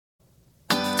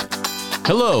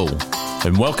Hello,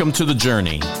 and welcome to The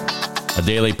Journey, a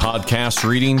daily podcast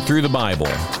reading through the Bible.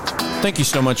 Thank you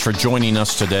so much for joining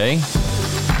us today.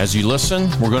 As you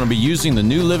listen, we're going to be using the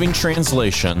New Living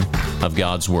Translation of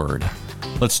God's Word.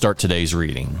 Let's start today's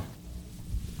reading.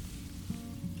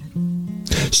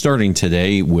 Starting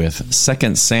today with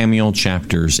 2 Samuel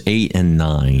chapters 8 and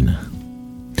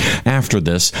 9. After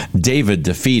this, David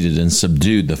defeated and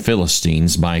subdued the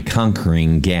Philistines by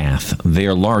conquering Gath,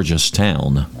 their largest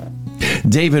town.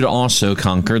 David also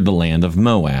conquered the land of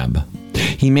Moab.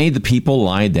 He made the people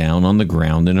lie down on the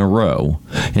ground in a row,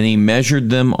 and he measured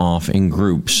them off in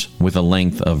groups with a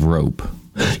length of rope.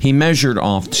 He measured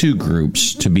off 2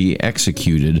 groups to be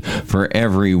executed for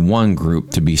every one group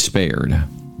to be spared.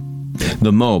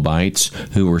 The Moabites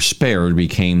who were spared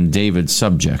became David's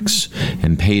subjects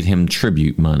and paid him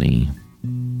tribute money.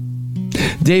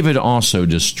 David also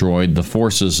destroyed the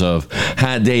forces of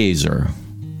Hadaezer,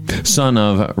 son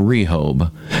of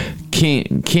Rehob,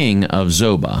 king of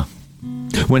Zobah.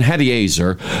 When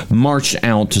Hadaezer marched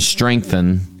out to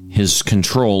strengthen his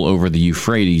control over the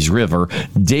Euphrates River,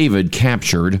 David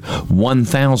captured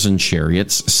 1,000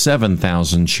 chariots,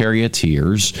 7,000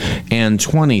 charioteers, and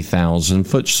 20,000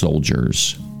 foot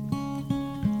soldiers.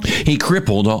 He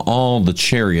crippled all the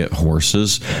chariot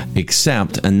horses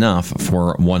except enough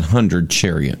for 100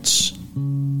 chariots.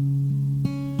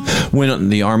 When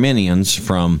the Arameans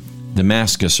from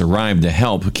Damascus arrived to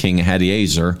help King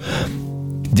Hadaezer,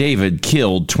 David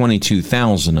killed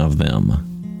 22,000 of them.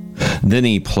 Then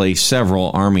he placed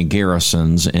several army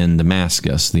garrisons in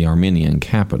Damascus, the Aramean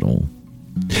capital.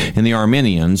 And the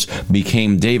Arameans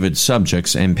became David's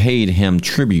subjects and paid him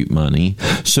tribute money,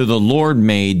 so the Lord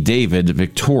made David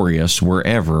victorious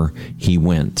wherever he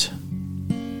went.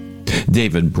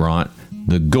 David brought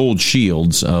the gold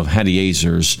shields of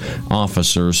Hadaezer's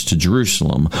officers to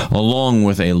Jerusalem, along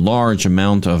with a large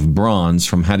amount of bronze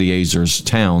from Hadaezer's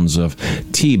towns of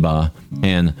Tebah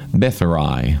and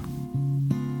Bethari.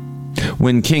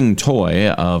 When King Toi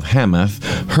of Hamath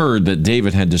heard that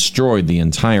David had destroyed the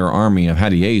entire army of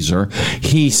Hadaezer,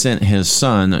 he sent his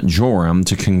son Joram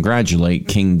to congratulate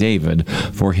King David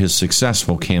for his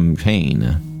successful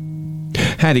campaign.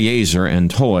 Hadaezer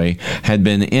and Toi had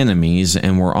been enemies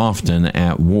and were often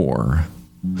at war.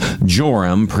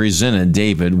 Joram presented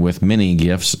David with many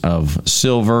gifts of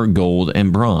silver, gold,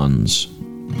 and bronze.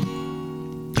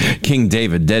 King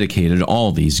David dedicated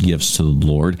all these gifts to the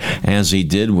Lord, as he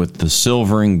did with the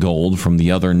silver and gold from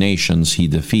the other nations he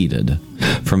defeated,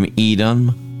 from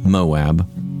Edom, Moab,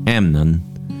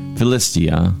 Ammon,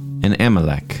 Philistia, and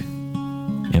Amalek,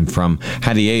 and from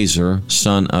Hadaezer,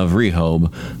 son of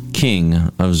Rehob, king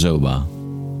of Zobah.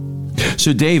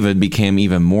 So David became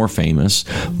even more famous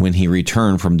when he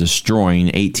returned from destroying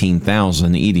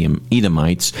 18,000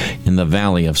 Edomites in the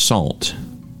Valley of Salt.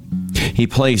 He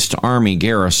placed army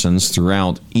garrisons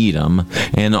throughout Edom,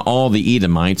 and all the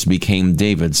Edomites became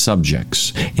David's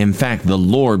subjects. In fact, the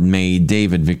Lord made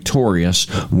David victorious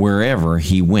wherever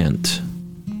he went.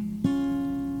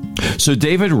 So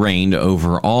David reigned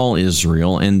over all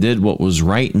Israel and did what was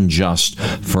right and just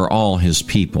for all his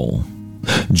people.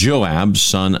 Joab,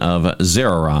 son of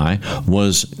Zeruiah,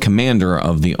 was commander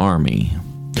of the army.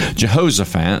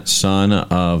 Jehoshaphat, son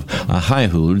of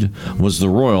Ahihud, was the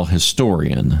royal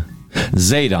historian.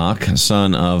 Zadok,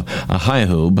 son of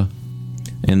Ahihud,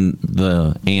 and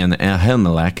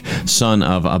Ahimelech, son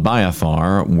of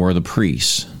Abiathar, were the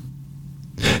priests.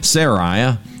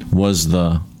 Seraiah was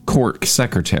the court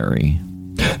secretary.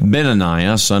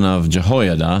 Benaniah, son of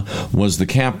Jehoiada, was the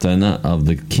captain of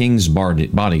the king's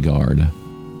bodyguard.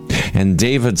 And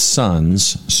David's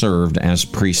sons served as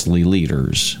priestly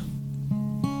leaders.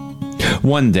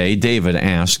 One day, David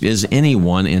asked, "Is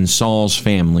anyone in Saul's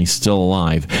family still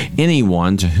alive?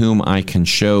 Anyone to whom I can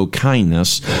show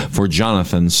kindness for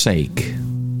Jonathan's sake?"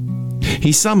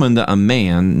 He summoned a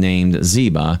man named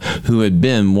Ziba, who had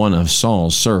been one of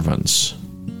Saul's servants.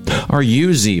 "Are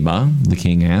you Ziba?" the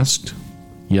king asked.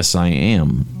 "Yes, I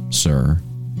am, sir,"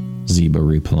 Ziba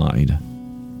replied.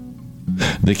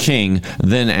 The king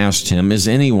then asked him, "Is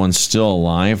anyone still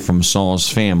alive from Saul's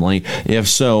family? If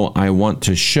so, I want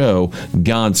to show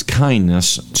God's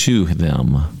kindness to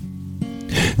them."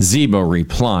 Ziba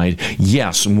replied,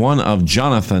 "Yes, one of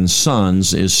Jonathan's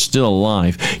sons is still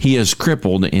alive. He is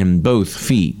crippled in both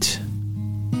feet."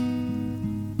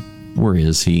 "Where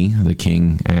is he?" the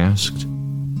king asked.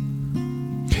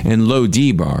 "In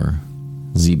Lo-debar,"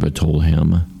 Ziba told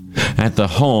him, "at the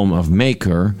home of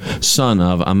Machir, son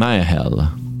of Ammiel."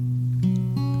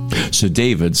 So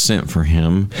David sent for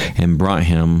him and brought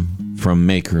him from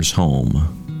Machir's home.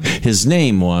 His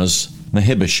name was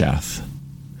Mephibosheth.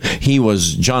 He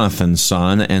was Jonathan's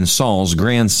son and Saul's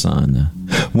grandson.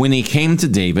 When he came to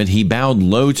David, he bowed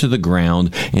low to the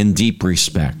ground in deep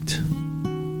respect.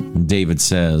 David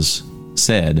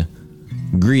said,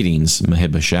 "Greetings,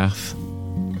 Mephibosheth."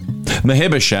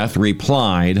 Mephibosheth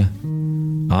replied,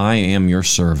 "I am your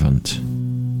servant."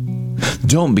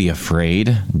 "Don't be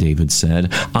afraid," David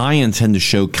said. "I intend to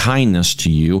show kindness to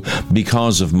you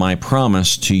because of my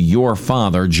promise to your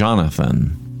father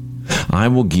Jonathan. I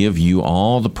will give you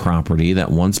all the property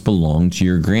that once belonged to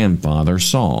your grandfather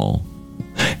Saul,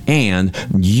 and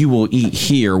you will eat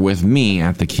here with me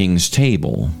at the king's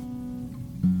table."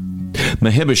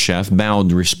 Mephibosheth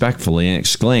bowed respectfully and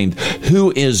exclaimed,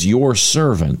 "Who is your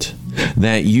servant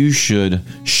that you should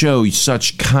show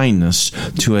such kindness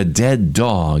to a dead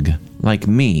dog like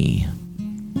me?"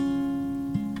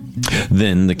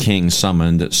 Then the king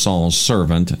summoned Saul's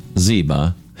servant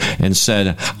Ziba and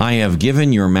said, "I have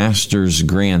given your master's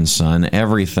grandson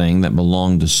everything that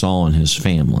belonged to Saul and his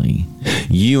family.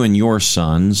 You and your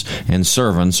sons and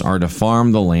servants are to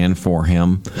farm the land for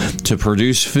him to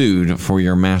produce food for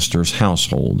your master's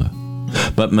household.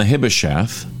 But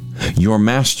Mephibosheth, your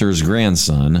master's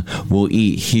grandson, will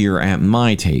eat here at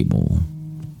my table."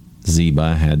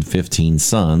 Ziba had 15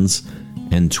 sons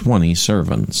and 20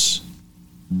 servants.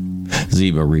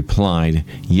 Ziba replied,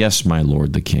 "Yes, my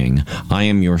lord the king, I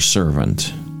am your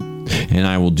servant, and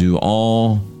I will do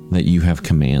all that you have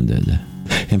commanded."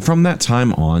 And from that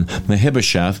time on,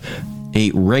 Mephibosheth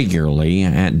ate regularly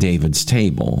at David's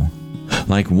table,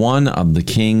 like one of the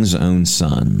king's own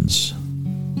sons.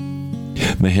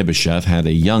 Mephibosheth had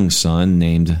a young son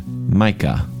named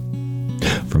Micah.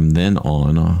 From then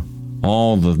on,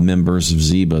 all the members of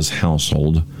Ziba's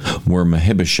household were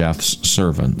Mephibosheth's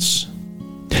servants.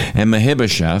 And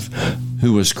Mephibosheth,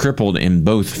 who was crippled in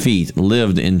both feet,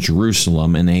 lived in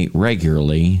Jerusalem and ate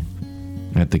regularly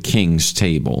at the king's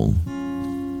table.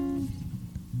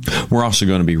 We're also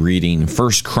going to be reading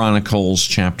 1 Chronicles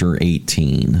chapter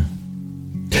 18.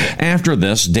 After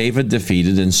this, David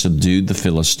defeated and subdued the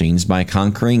Philistines by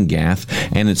conquering Gath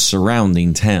and its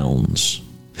surrounding towns.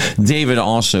 David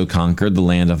also conquered the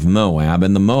land of Moab,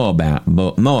 and the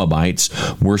Moabites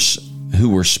who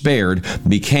were spared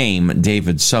became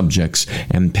David's subjects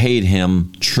and paid him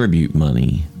tribute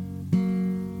money.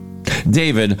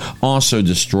 David also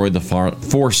destroyed the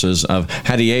forces of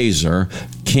Hadaezer,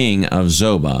 king of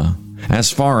Zobah,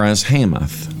 as far as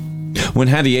Hamath. When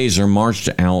Hadaezer marched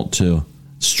out to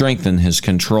strengthen his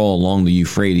control along the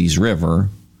Euphrates River,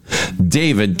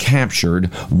 David captured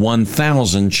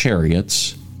 1,000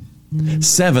 chariots,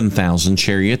 7,000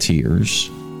 charioteers,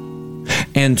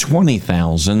 and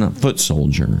 20,000 foot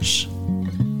soldiers.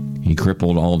 He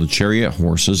crippled all the chariot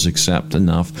horses except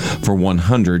enough for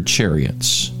 100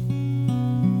 chariots.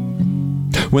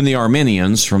 When the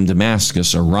Arameans from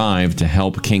Damascus arrived to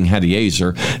help King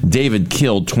Hadaezer, David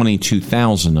killed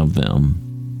 22,000 of them.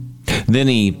 Then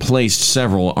he placed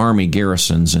several army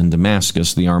garrisons in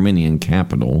Damascus, the Aramean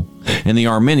capital, and the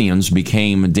Arameans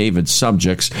became David's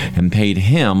subjects and paid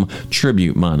him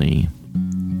tribute money.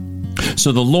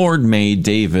 So the Lord made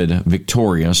David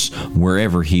victorious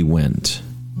wherever he went.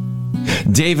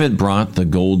 David brought the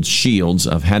gold shields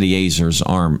of Hadaezer's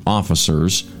armed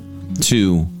officers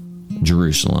to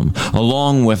Jerusalem,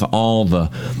 along with all the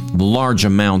large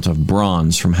amount of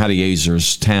bronze from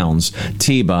Hadaezer's towns,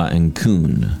 Tebah and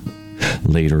Kun.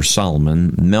 Later,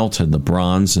 Solomon melted the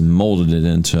bronze and molded it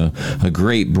into a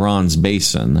great bronze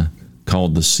basin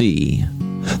called the sea,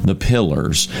 the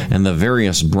pillars, and the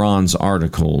various bronze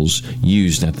articles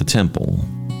used at the temple.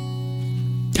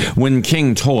 When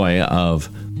King Toi of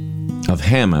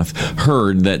Hamath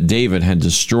heard that David had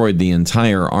destroyed the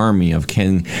entire army of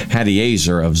King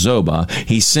Hadaezer of Zobah,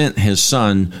 he sent his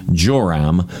son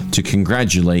Joram to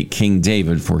congratulate King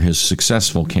David for his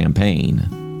successful campaign.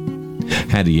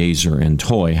 Hadaezer and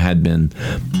Toi had been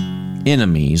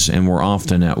enemies and were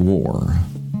often at war.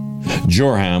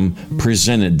 Joram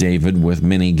presented David with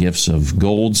many gifts of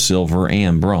gold, silver,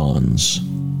 and bronze.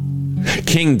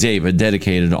 King David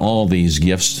dedicated all these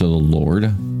gifts to the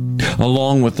Lord,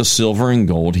 along with the silver and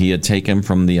gold he had taken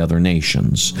from the other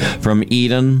nations, from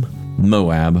Edom,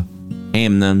 Moab,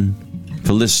 Ammon,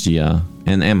 Philistia,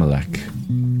 and Amalek.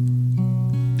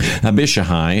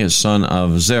 Abishai, son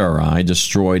of Zeruiah,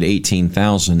 destroyed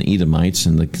 18,000 Edomites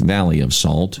in the Valley of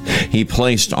Salt. He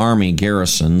placed army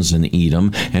garrisons in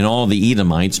Edom, and all the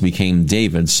Edomites became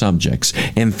David's subjects.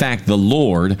 In fact, the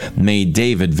Lord made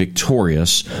David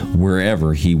victorious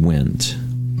wherever he went.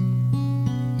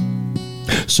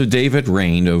 So David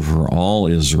reigned over all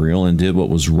Israel and did what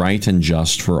was right and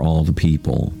just for all the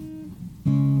people.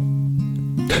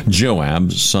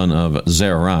 Joab, son of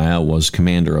Zeruiah, was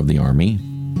commander of the army.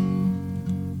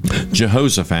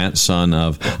 Jehoshaphat, son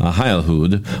of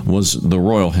Ahihud, was the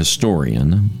royal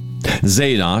historian.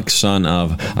 Zadok, son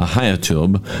of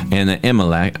Ahitub, and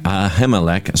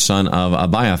Ahimelech, son of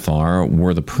Abiathar,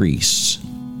 were the priests.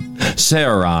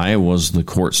 Sarai was the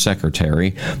court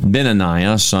secretary.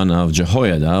 Benaniah, son of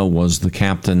Jehoiada, was the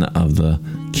captain of the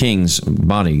king's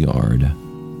bodyguard.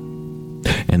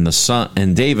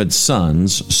 And David's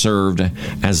sons served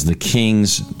as the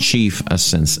king's chief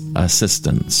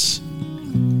assistants.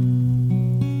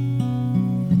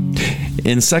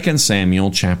 In 2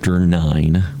 Samuel chapter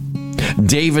 9,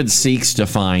 David seeks to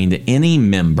find any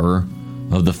member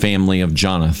of the family of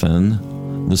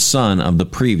Jonathan, the son of the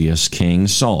previous king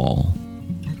Saul.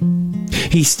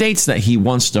 He states that he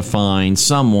wants to find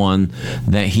someone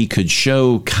that he could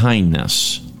show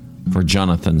kindness for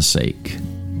Jonathan's sake.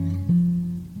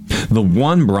 The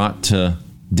one brought to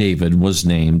David was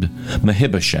named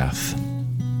Mephibosheth.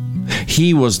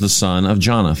 He was the son of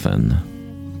Jonathan.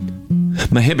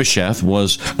 Mephibosheth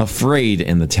was afraid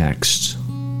in the text.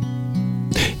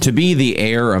 To be the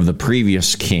heir of the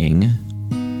previous king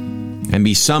and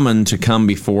be summoned to come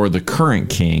before the current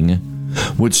king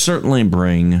would certainly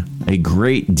bring a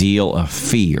great deal of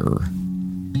fear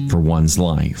for one's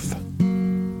life.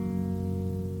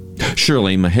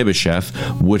 Surely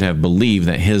Mephibosheth would have believed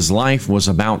that his life was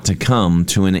about to come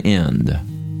to an end.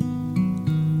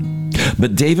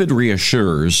 But David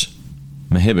reassures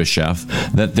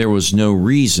Mephibosheth that there was no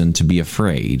reason to be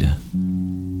afraid.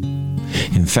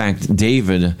 In fact,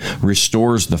 David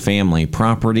restores the family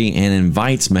property and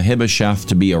invites Mephibosheth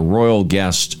to be a royal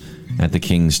guest at the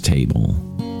king's table.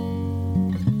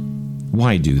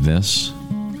 Why do this?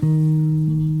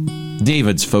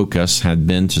 David's focus had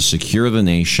been to secure the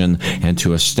nation and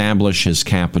to establish his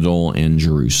capital in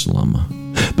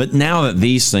Jerusalem. But now that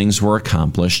these things were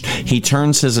accomplished, he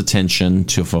turns his attention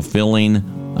to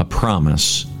fulfilling a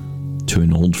promise to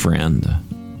an old friend.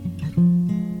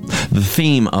 The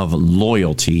theme of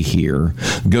loyalty here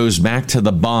goes back to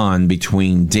the bond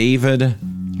between David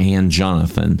and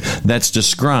Jonathan that's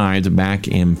described back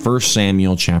in 1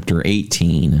 Samuel chapter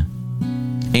 18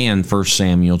 and 1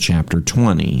 Samuel chapter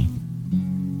 20.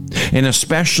 And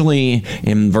especially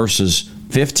in verses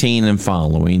 15 and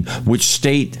following, which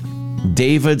state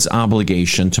David's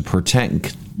obligation to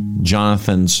protect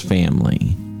Jonathan's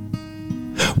family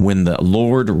when the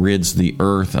Lord rids the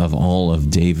earth of all of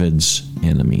David's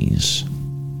enemies.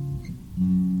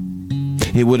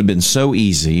 It would have been so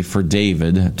easy for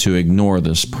David to ignore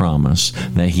this promise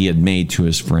that he had made to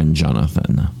his friend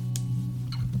Jonathan.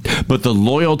 But the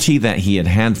loyalty that he had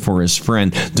had for his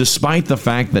friend, despite the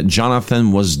fact that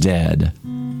Jonathan was dead,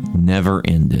 never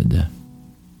ended.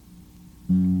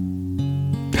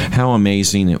 How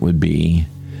amazing it would be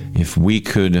if we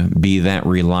could be that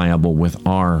reliable with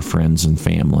our friends and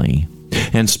family,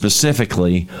 and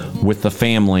specifically with the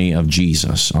family of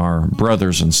Jesus, our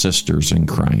brothers and sisters in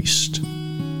Christ.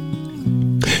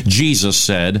 Jesus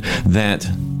said that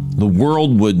the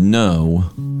world would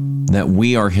know that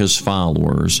we are his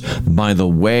followers by the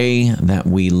way that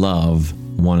we love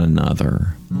one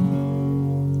another.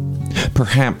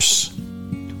 Perhaps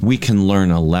we can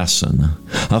learn a lesson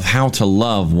of how to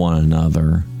love one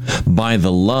another by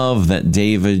the love that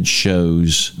David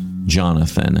shows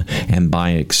Jonathan, and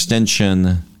by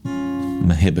extension,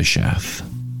 Mephibosheth.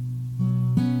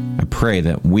 I pray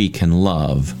that we can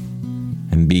love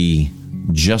and be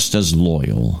just as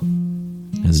loyal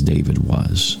as David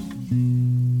was.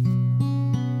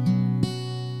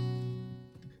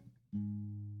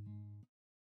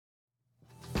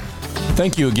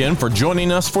 Thank you again for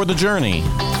joining us for the journey.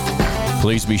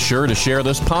 Please be sure to share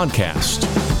this podcast.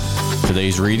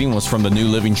 Today's reading was from the New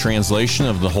Living Translation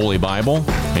of the Holy Bible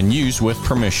and used with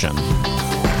permission.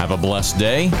 Have a blessed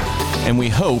day, and we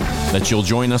hope that you'll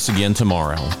join us again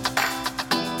tomorrow.